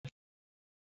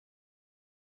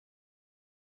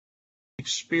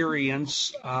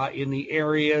experience in the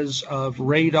areas of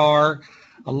radar,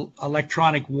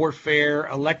 electronic warfare,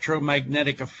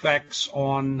 electromagnetic effects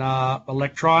on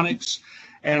electronics,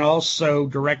 and also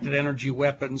directed energy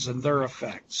weapons and their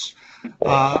effects.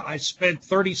 I spent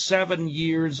 37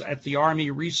 years at the Army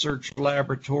Research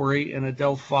Laboratory in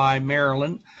Adelphi,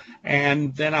 Maryland,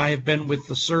 and then I have been with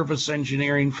the service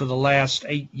engineering for the last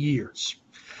 8 years.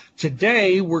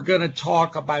 Today, we're going to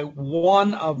talk about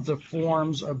one of the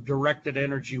forms of directed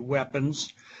energy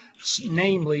weapons,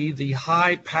 namely the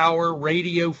high power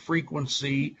radio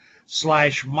frequency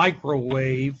 /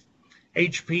 microwave,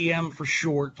 HPM for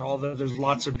short, although there's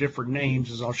lots of different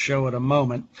names, as I'll show in a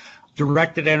moment,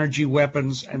 directed energy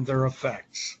weapons and their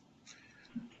effects.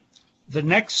 The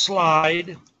next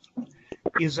slide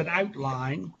is an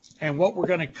outline, and what we're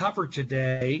going to cover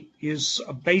today is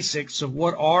basics of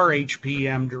what are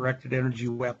HPM directed energy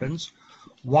weapons,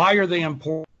 why are they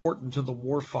important to the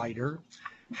warfighter,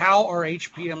 how are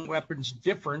HPM weapons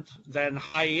different than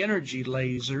high energy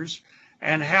lasers,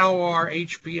 and how are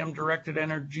HPM directed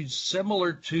energies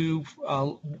similar to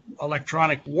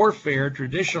electronic warfare,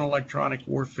 traditional electronic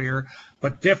warfare,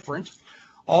 but different.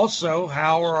 Also,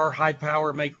 how are our high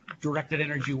power directed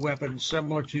energy weapons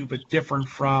similar to but different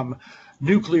from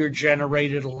nuclear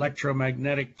generated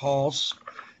electromagnetic pulse.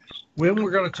 Then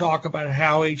we're going to talk about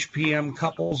how HPM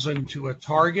couples into a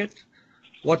target,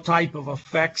 what type of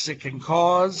effects it can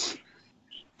cause,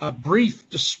 a brief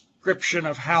description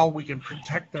of how we can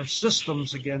protect our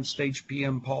systems against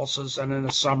HPM pulses, and then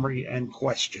a summary and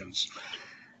questions.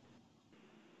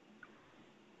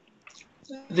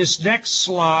 This next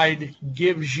slide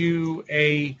gives you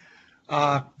a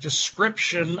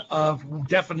definition of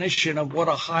what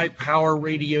a high power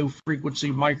radio frequency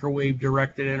microwave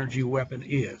directed energy weapon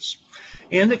is.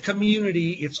 In the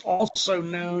community, it's also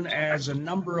known as a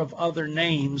number of other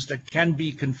names that can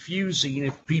be confusing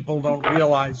if people don't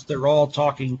realize they're all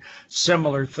talking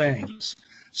similar things.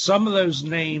 Some of those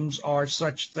names are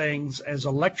such things as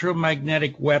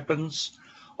electromagnetic weapons,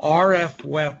 RF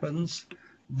weapons,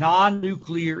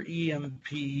 non-nuclear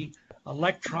EMP,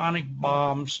 electronic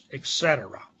bombs,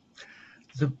 etc.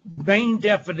 The main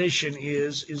definition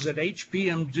is that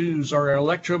HPM DOEs are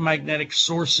electromagnetic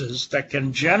sources that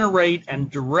can generate and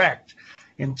direct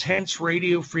intense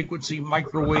radio frequency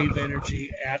microwave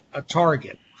energy at a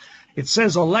target. It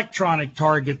says electronic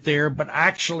target there, but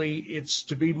actually it's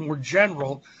to be more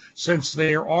general, since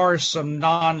there are some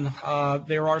non-lethal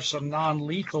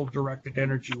directed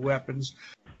energy weapons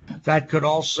that could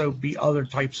also be other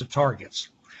types of targets.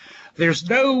 There's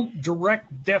no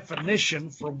direct definition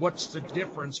for what's the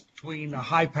difference between a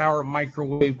high-power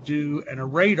microwave DOE and a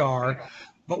radar,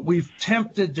 but we've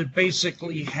attempted to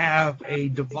basically have a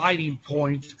dividing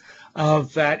point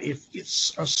of that if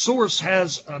a source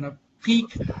has a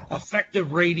peak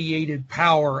effective radiated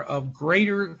power of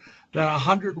greater than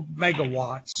 100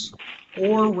 megawatts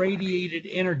or radiated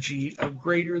energy of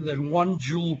greater than 1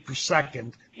 joule per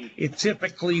second, it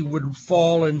typically would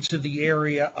fall into the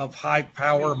area of high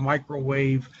power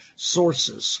microwave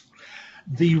sources.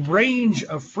 The range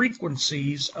of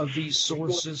frequencies of these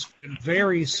sources can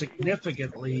vary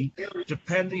significantly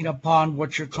depending upon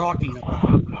what you're talking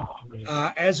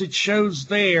about. As it shows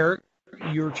there,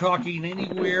 you're talking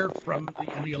anywhere from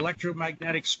the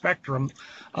electromagnetic spectrum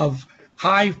of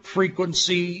high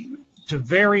frequency to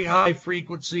very high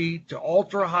frequency to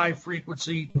ultra high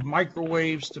frequency to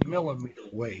microwaves to millimeter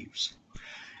waves.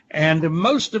 And the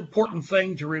most important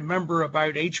thing to remember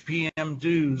about HPM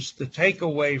DOEs, the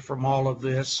takeaway from all of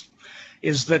this,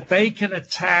 is that they can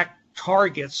attack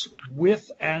targets with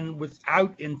and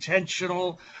without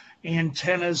intentional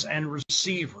antennas and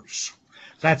receivers.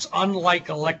 That's unlike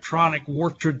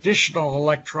traditional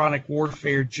electronic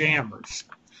warfare jammers.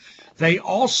 They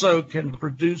also can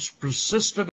produce persistent